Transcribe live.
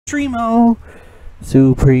Streamo,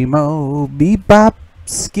 Supremo, Bebop,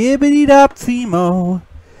 Skibbity Dop Femo.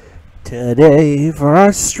 Today for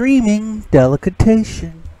our streaming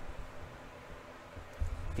delicatessen.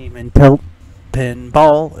 Demon Tilt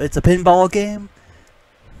Pinball. It's a pinball game.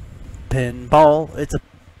 Pinball. It's a...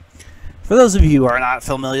 For those of you who are not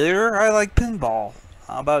familiar, I like pinball.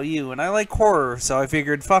 How about you? And I like horror, so I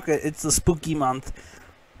figured, fuck it, it's the spooky month.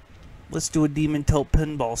 Let's do a Demon Tilt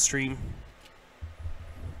pinball stream.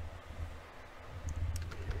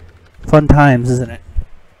 Fun times, isn't it?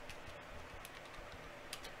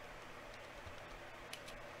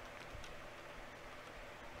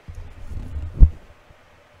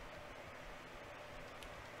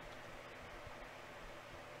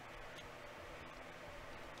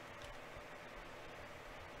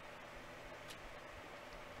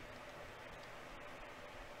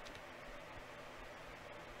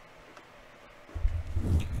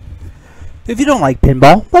 If you don't like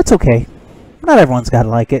pinball, that's okay. Not everyone's got to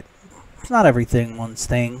like it. It's not everything one's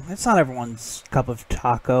thing. It's not everyone's cup of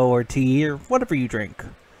taco or tea or whatever you drink.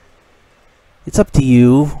 It's up to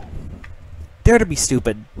you. Dare to be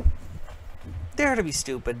stupid. Dare to be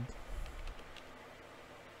stupid.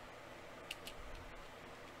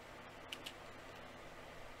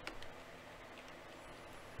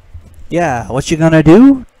 Yeah, what you gonna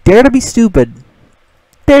do? Dare to be stupid.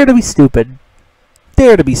 Dare to be stupid.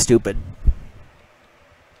 Dare to be stupid.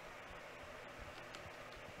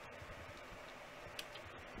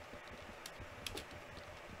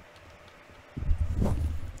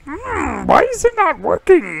 Why is it not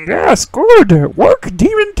working? Yes, good. Work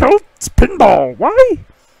Demon Tilt's pinball. Why?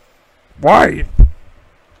 Why?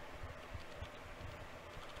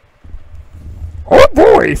 Oh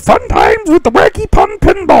boy, fun times with the Wacky Pun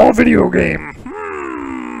pinball video game.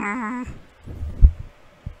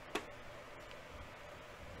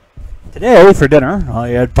 Today, for dinner, I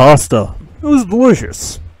had pasta. It was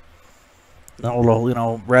delicious. A little, you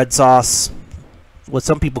know, red sauce. What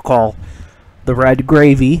some people call the red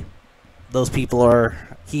gravy. Those people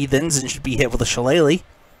are heathens and should be hit with a shillelagh.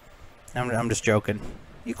 I'm just joking.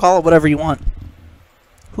 You call it whatever you want.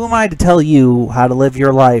 Who am I to tell you how to live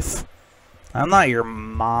your life? I'm not your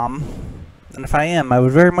mom. And if I am, I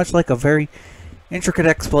would very much like a very intricate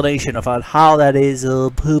explanation about how that is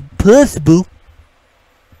possible.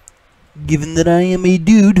 Given that I am a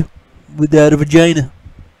dude without a vagina.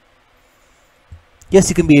 Yes,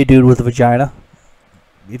 you can be a dude with a vagina.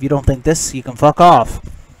 If you don't think this, you can fuck off.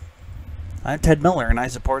 I'm Ted Miller, and I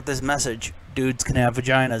support this message. Dudes can have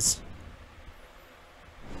vaginas.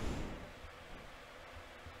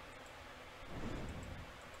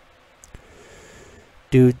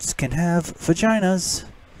 Dudes can have vaginas.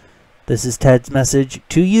 This is Ted's message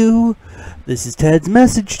to you. This is Ted's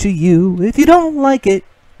message to you. If you don't like it,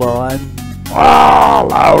 well, I'm...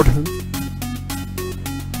 loud.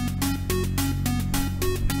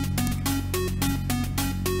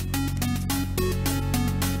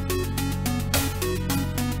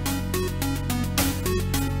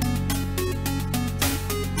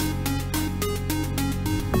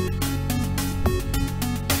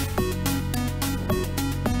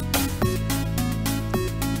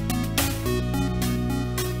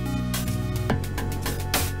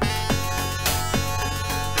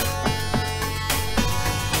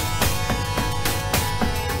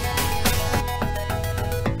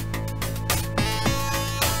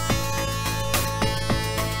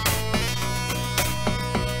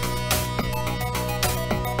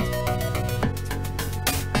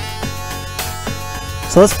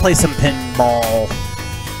 So let's play some pinball.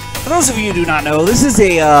 For those of you who do not know, this is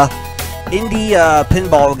a indie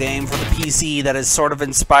pinball game for the PC that is sort of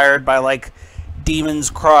inspired by like Demon's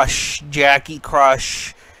Crush, Jackie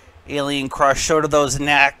Crush, Alien Crush, sort of those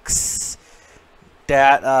NEX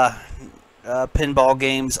that pinball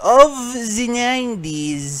games of the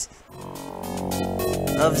 90s.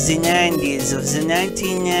 Of the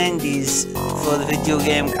 1990s for the video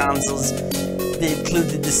game consoles. They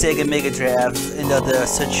included the Sega Mega Drive and other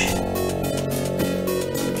such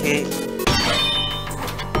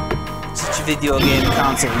video game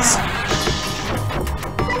consoles.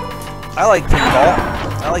 I like pinball.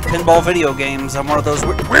 I like pinball video games. I'm one of those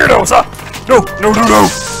weirdos, huh? No. This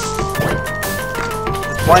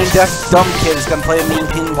blind, deaf, dumb kid is gonna play a mean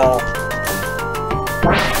pinball.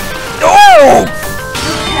 Oh!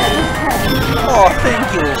 Oh,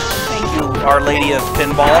 thank you, Our Lady of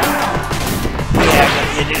Pinball. Yeah,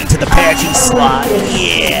 get into the patchy slot.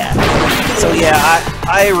 Yeah. So yeah,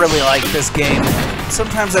 I really like this game.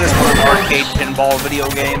 Sometimes I just want an arcade pinball video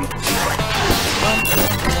game.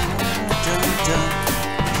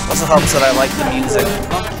 Also helps that I like the music.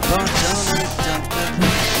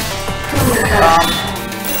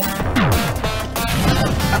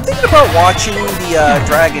 I'm thinking about watching the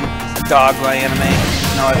Dragon Dogma anime.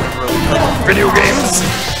 No, I've never really played video games.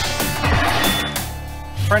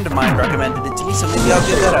 A friend of mine recommended it to me, so maybe I'll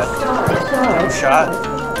give that a shot.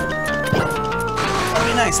 That'll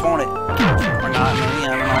be nice, won't it? Or not, maybe,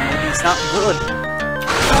 I don't know, maybe it's not good.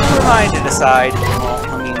 Who am I to decide? Well,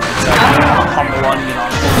 I mean, it's a humble onion on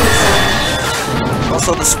it.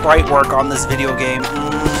 Also, the sprite work on this video game.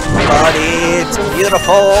 But it's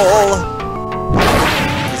beautiful!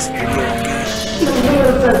 This video game.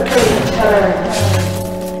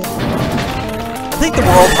 I think the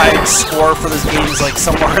world high score for this game is like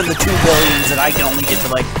somewhere in the 2 billions, and I can only get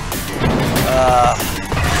to like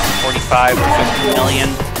 45 or 50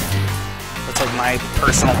 million. That's like my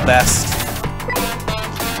personal best.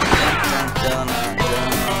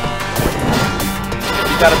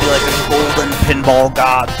 You gotta be like a golden pinball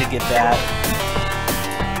god to get that.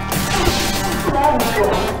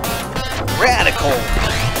 Radical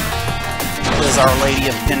is Our Lady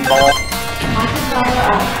of Pinball.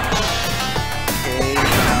 Okay,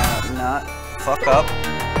 not fuck up.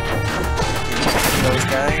 Those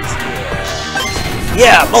guys,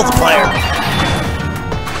 yeah, multiplier.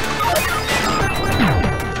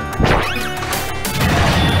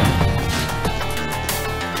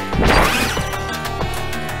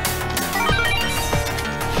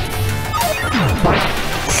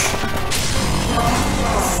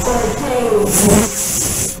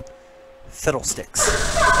 Fiddlesticks. So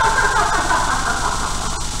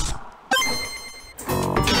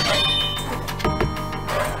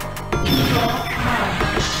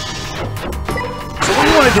what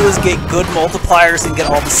you want to do is get good multipliers and get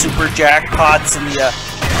all the super jackpots and the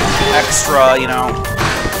extra, you know,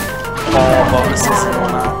 ball bonuses and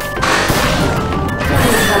whatnot.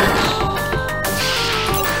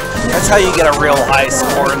 That's how you get a real high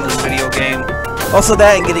score in this video game. Also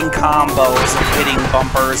that and getting combos and hitting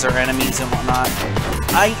bumpers or enemies and whatnot.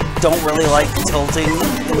 I don't really like tilting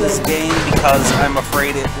in this game because I'm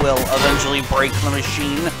afraid it will eventually break the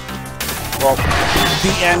machine. Well,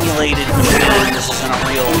 the emulated machine, this isn't a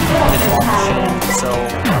real pinball machine, so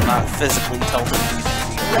I'm not physically tilting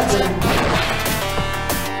anything.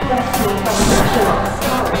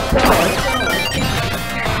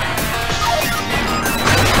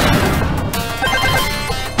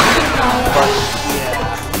 But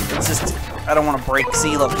it's just, I don't want to break.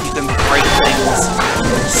 See, look, you can break things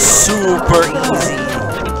super easy.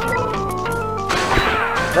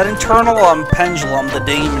 That internal pendulum, the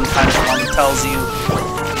demon pendulum, tells you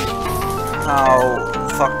how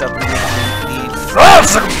fucked up you need the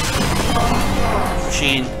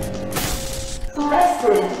machine.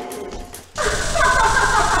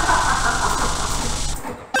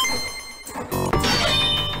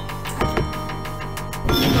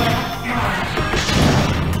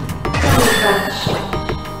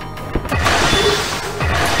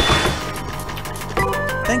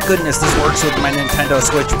 Thank goodness this works with my Nintendo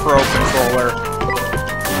Switch Pro controller,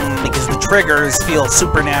 because the triggers feel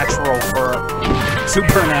supernatural for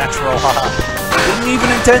supernatural. Haha. Didn't even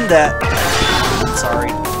intend that. I'm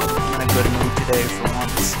sorry. I'm in a good mood today for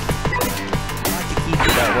once. I like to keep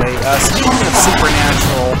it that way. Speaking of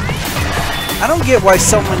supernatural, I don't get why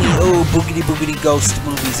so many boogity boogity ghost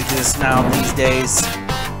movies exist now these days.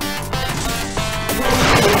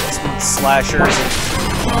 Slashers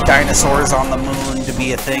and dinosaurs on the moon to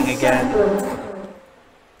be a thing again.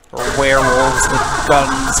 Or werewolves with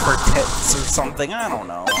guns for tits or something. I don't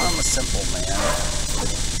know. I'm a simple man.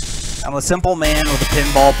 I'm a simple man with a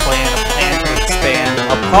pinball plan, a plan to expand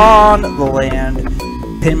upon the land.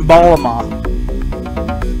 Pinballama.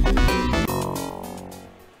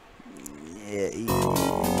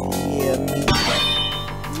 Yeah, me.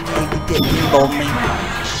 Pinball me.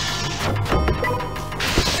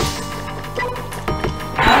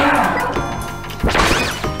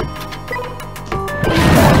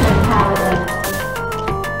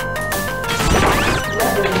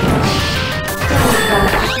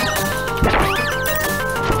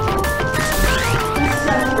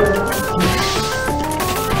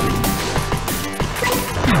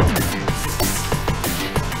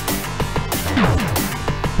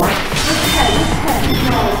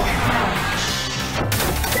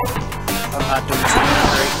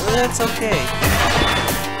 That's okay.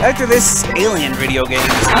 After this, Alien video games.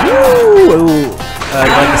 Woo! Like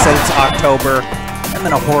I said, it's October. I'm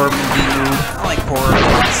in a horror movie mood. I like horror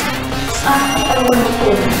movies.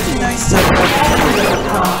 It's nice to have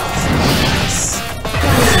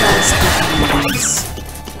movies.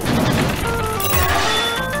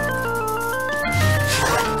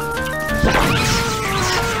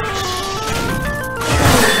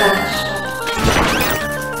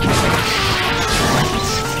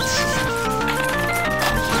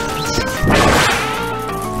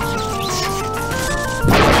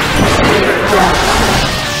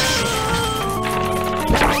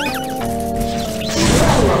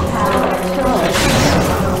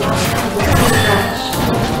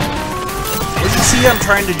 strategy I'm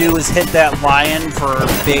trying to do is hit that lion for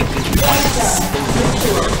big points.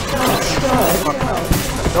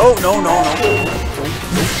 No, no, no, no.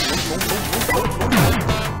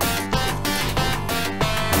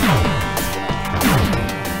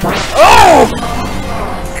 Oh!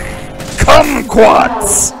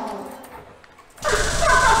 Kumquats!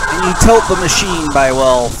 And you tilt the machine by,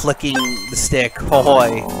 well, flicking the stick.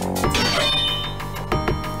 Hoy.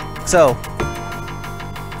 So.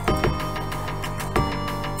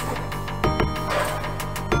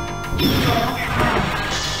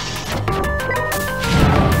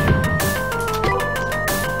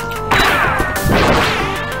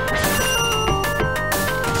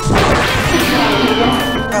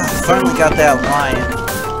 Finally got that lion.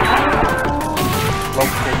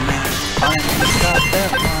 Local man. Finally got that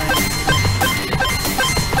lion.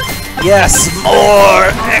 Yes, more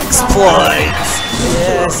exploits.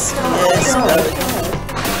 Yes, yes, buddy.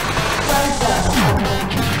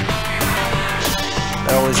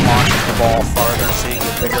 That always launches the ball farther, so you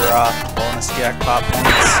get bigger bonus jackpot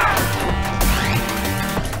points.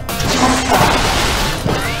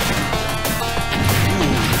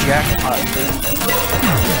 Jackpot, baby.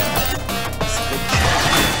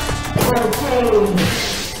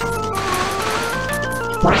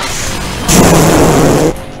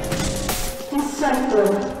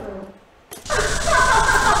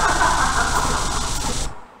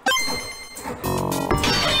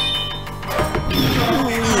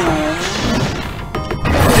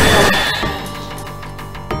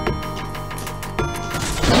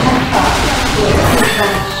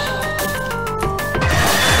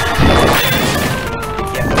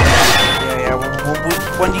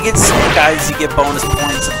 When you get snake eyes, you get bonus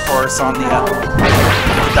points, of course, on the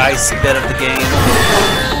dice bit of the game.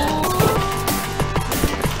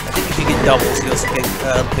 I think if you get doubles, you also get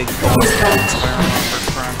big bonus points,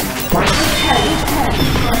 if I remember correctly.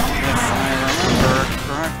 If I remember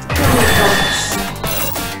correctly.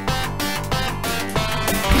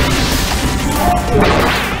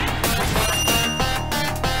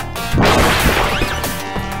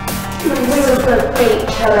 The wheels of fate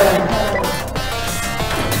turn.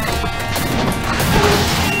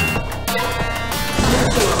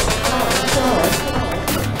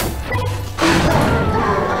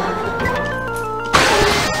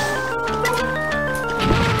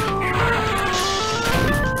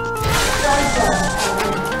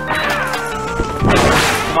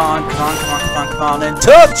 Come on, and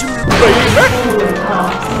touch me, baby!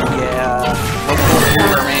 Yeah, local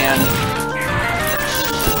humor, man.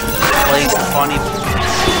 Plays a funny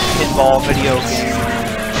pinball video game.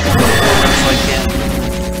 Looks like him.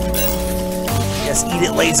 Yes, eat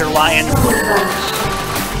it, laser lion.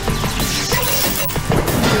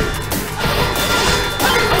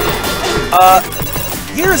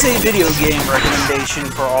 Here's a video game recommendation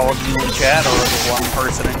for all of you in chat, or the one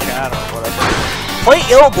person in chat, or whatever. Play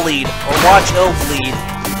Illbleed, or watch Illbleed.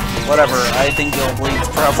 Whatever, I think Illbleed's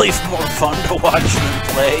probably more fun to watch than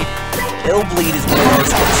play. Illbleed is one of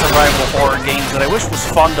those survival horror games that I wish was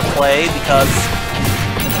fun to play, because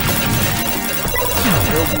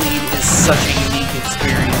Illbleed is such a unique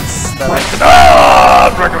experience that I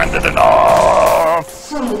cannot recommend it enough!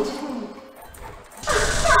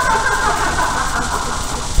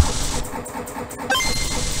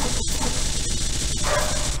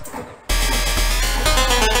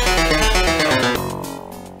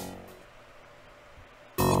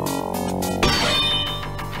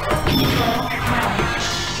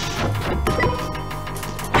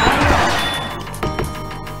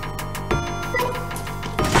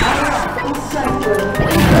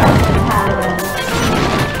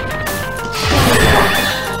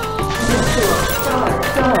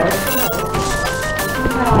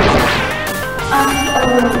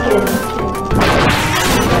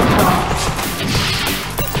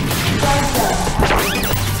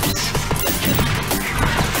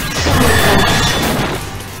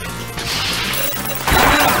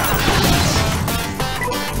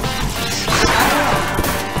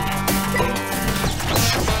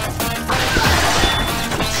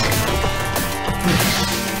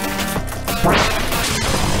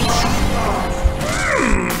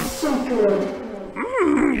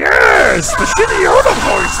 Yes, the shitty Yoda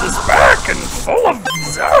voice is back and full of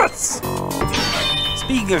zest.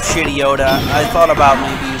 Speaking of shitty Yoda, I thought about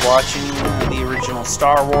maybe watching the original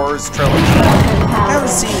Star Wars trilogy. I haven't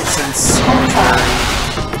seen it since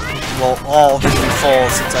well, all of it in full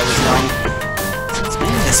since I was young. Since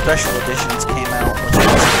maybe the special editions came out, which I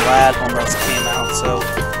was glad when those came out, so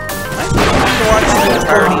I think I'm going to watch the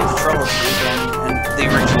entirety of the trilogy again, and the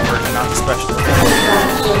original version, not the special edition.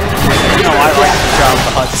 You know, I like the Jabba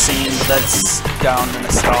the Hutt scene, but that's down to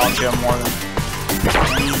nostalgia more than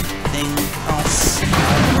anything else. I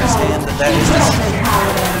understand that is just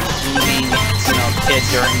being, you know, a kid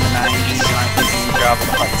during the 90s, and I'm thinking Java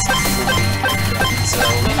the Hutt's movie. So,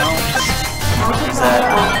 you know, is that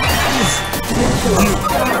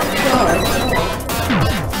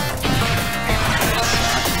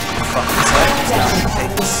fuck this up. It's gonna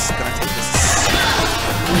take this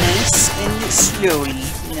nice and slowly.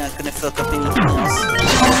 Not gonna fuck up anything else.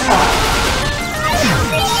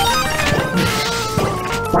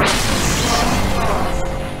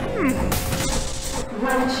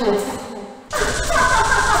 Righteous.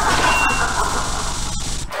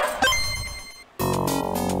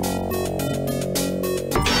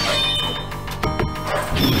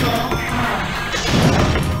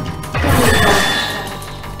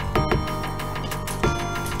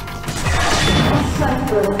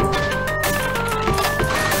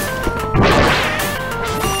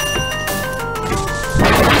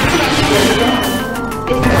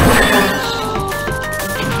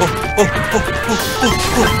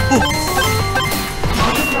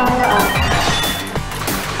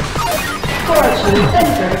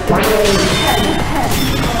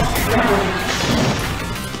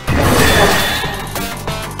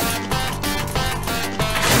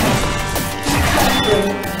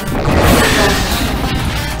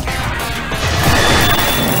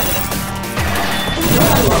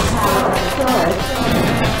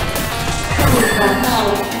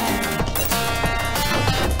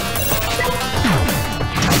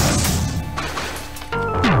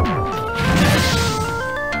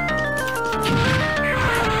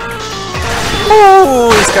 Oh,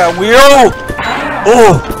 this got weird.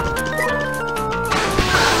 Oh!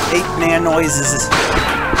 8-man noises.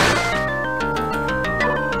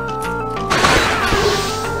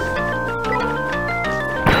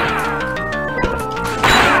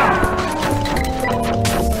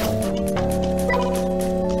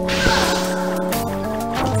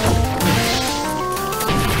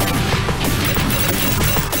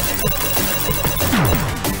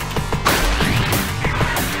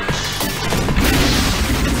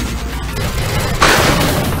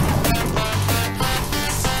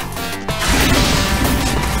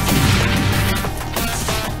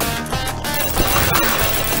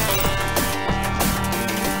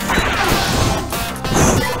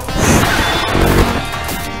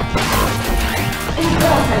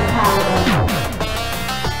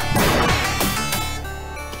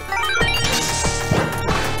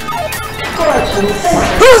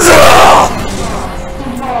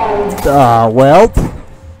 Well,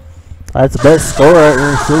 that's the best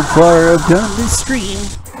score so far I've done this stream.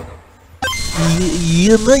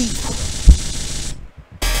 Yeah, mate.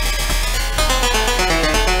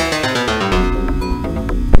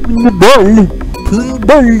 Pinball,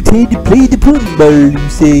 time to play the pinball, you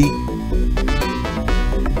say.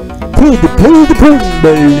 Time to play the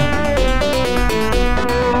pinball.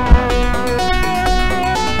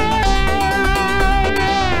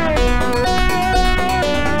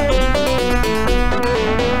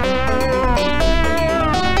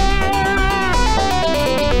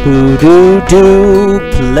 Do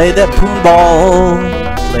play that pinball,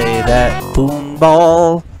 play that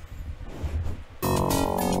pinball.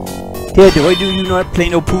 Dad, why do you not play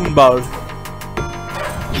no pinball?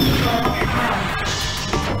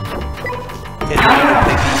 Dad, why do you not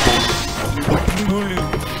play pinball?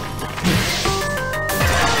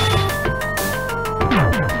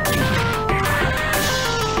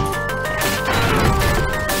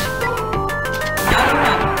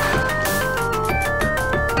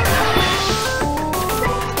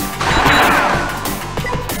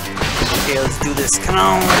 Let's do this. Come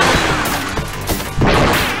on.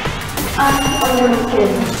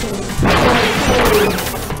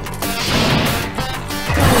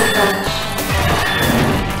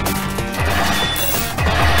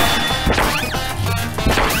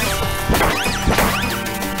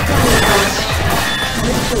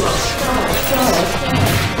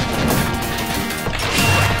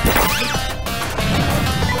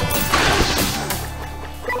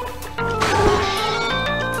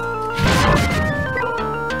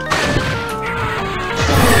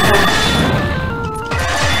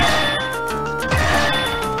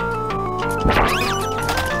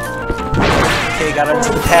 Okay, got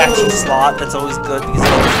into the patchy slot. That's always good because it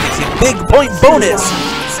always gives you big point bonus.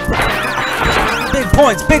 Big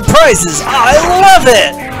points, big prizes. I love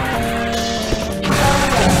it.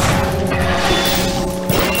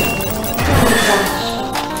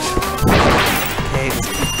 Okay, let's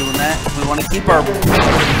keep doing that. We want to keep our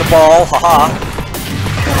the ball. Haha.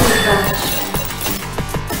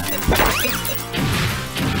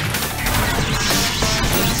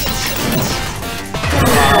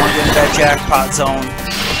 into that jackpot zone.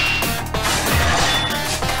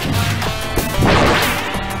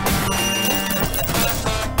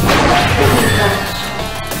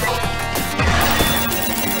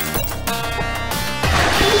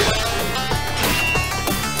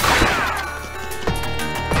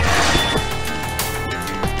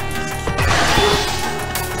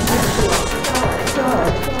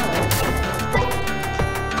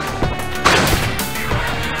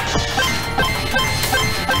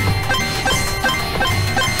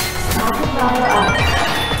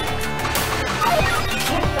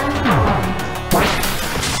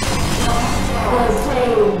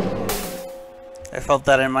 I felt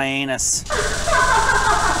that in my anus.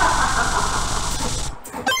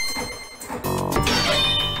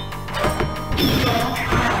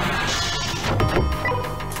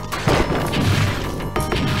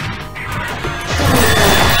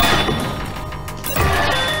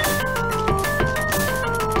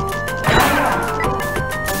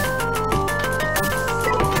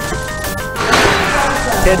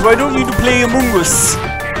 Ted, why don't you play Among Us?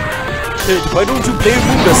 Ted, why don't you play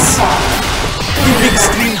Among Us? You big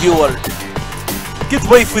stream viewer. Get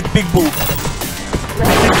wife with big boob.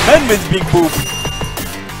 Get man with big boob.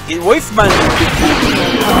 Get wife man with big boob.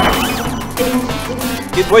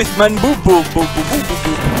 Get wife man boob boob boob boob boob boob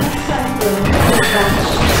boob.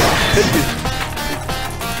 Thank you.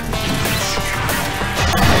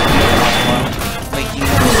 Like you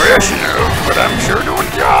rational, but I'm sure doing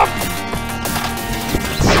the job.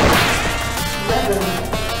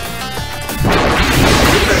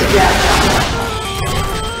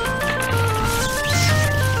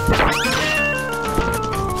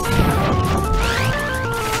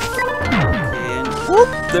 Whoop,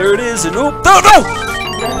 there it is, and oop, no, no!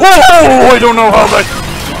 Whoa, I don't know how that...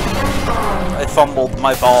 I fumbled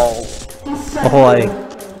my ball. Boy.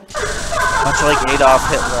 Much like Adolf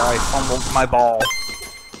Hitler, I fumbled my ball.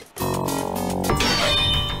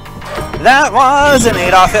 That was an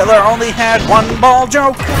Adolf Hitler only had one ball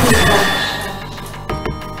joke.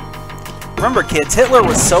 Remember, kids, Hitler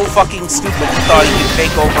was so fucking stupid he thought he could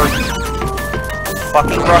take over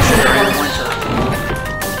fucking Russia during the winter.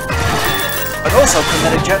 But also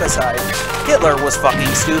committed genocide. Hitler was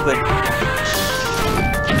fucking stupid.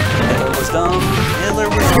 Hitler was dumb. Hitler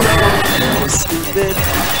was dumb. Hitler was stupid.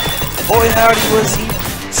 Boy, howdy was he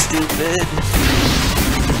stupid.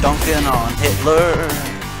 Dunking on Hitler.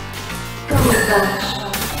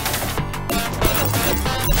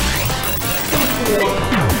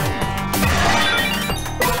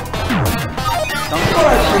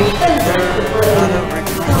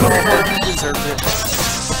 Deserves it.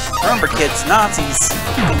 Remember, kids, Nazis,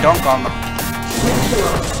 you can dunk on them.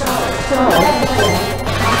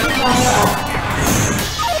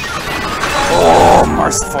 Oh,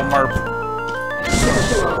 merciful merp.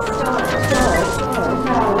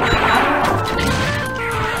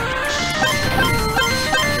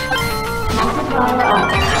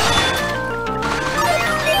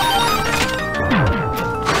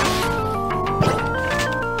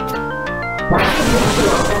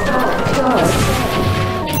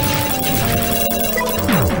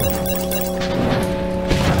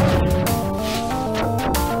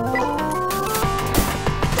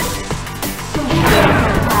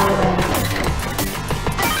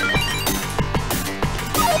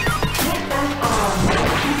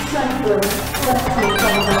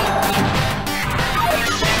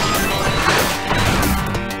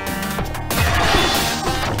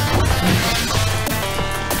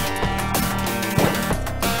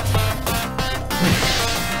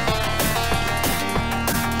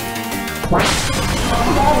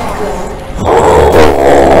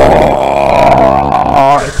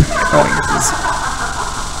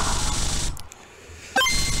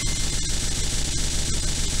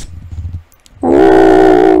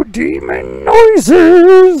 Demon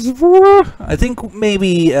noises. I think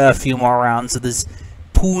maybe a few more rounds of this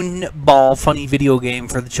pinball funny video game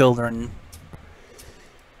for the children.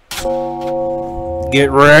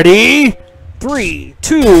 Get ready. 3,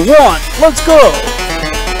 2, 1, let's go.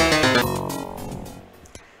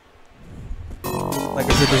 Like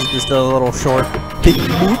I said, this is just a little short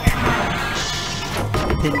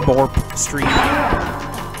pinball stream.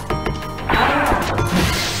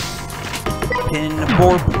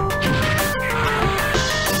 Pinball.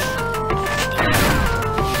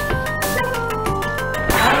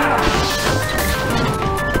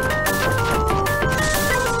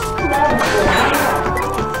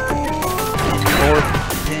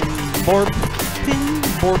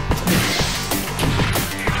 Pinball.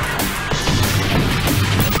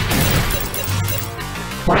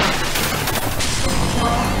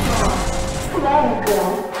 Let it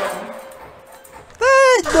go.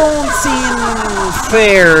 don't seem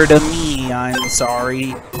fair to me, I'm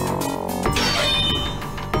sorry.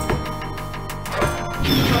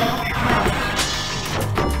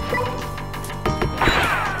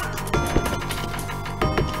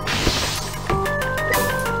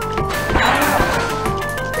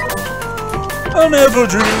 I never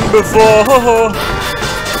dreamed before.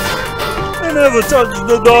 I never touched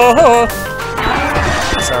the door.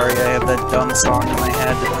 Sorry, I have that dumb song in my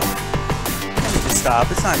head. I need to stop.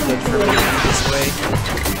 It's not good for me to be this way.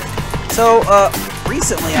 So,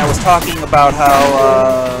 recently I was talking about how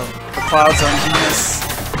the clouds on Venus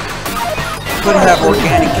could have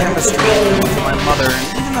organic chemistry with my mother, and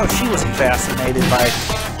even though she wasn't fascinated by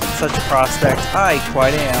such a prospect, I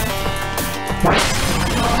quite am.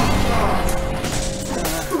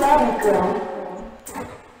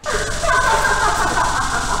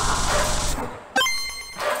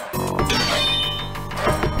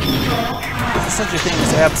 Such a thing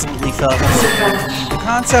is absolutely fascinating to me. The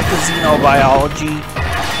concept of xenobiology,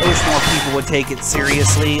 I wish more people would take it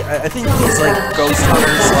seriously. I think these like ghost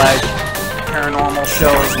hunters, like paranormal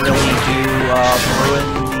shows, really do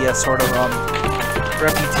ruin the sort of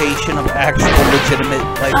reputation of actual legitimate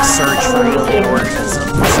like search for alien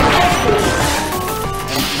organisms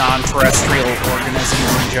and non-terrestrial organisms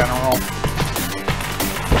in general.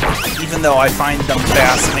 Even though I find them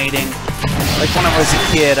fascinating, like when I was a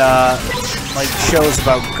kid, like shows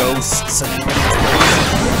about ghosts and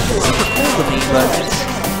it's super cool to me, but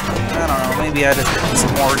I don't know, maybe I just need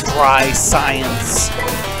some more dry science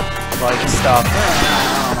like stuff. I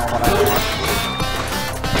don't know what I want.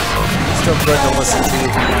 It's still good to listen to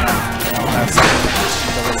if you have something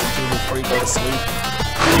interesting to listen to before you go to sleep.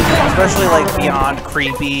 Especially like Beyond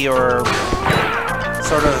Creepy or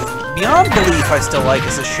sort of Beyond Belief I still like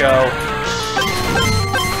as a show.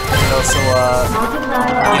 Also,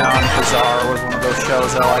 Beyond Bizarre was one of those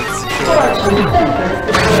shows I liked as a kid.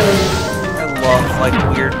 I love, like,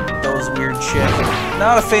 those weird shit.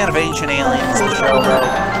 Not a fan of Ancient Aliens, the show, though.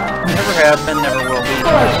 Never have been, never will be.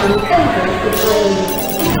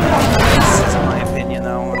 This is my opinion,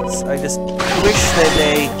 though. I just wish that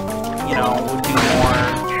they, you know, would do more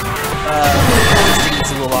interesting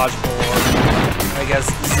zoological or, I guess,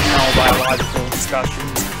 xenobiological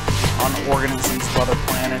discussions on organisms of other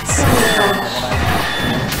planets.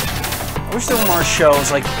 I wish there were more shows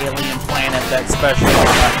like Alien Planet, that special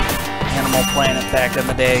Animal Planet back in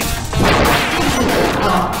the day.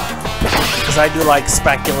 Because I do like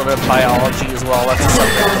speculative biology as well. That's a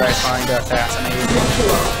subject that I find fascinating.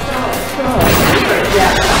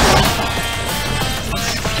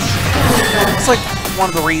 It's like one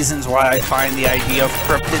of the reasons why I find the idea of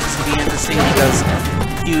cryptids to be interesting, because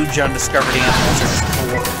huge undiscovered animals are just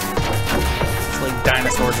cool. Like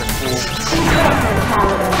dinosaurs are cool.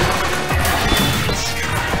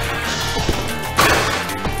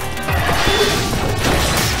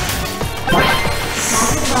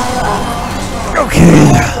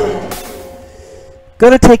 Okay.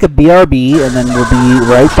 Gonna take a BRB and then we'll be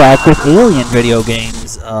right back with Alien video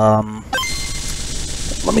games.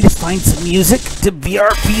 Let me just find some music to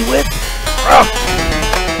BRB with.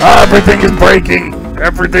 Everything is breaking.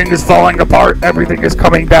 Everything is falling apart. Everything is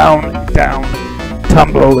coming down.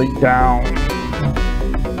 Tumbling down.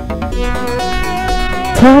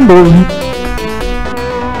 Tumbling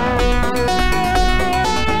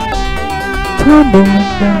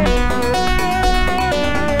down.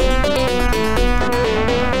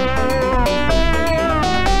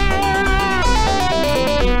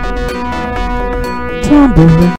 Tumbling.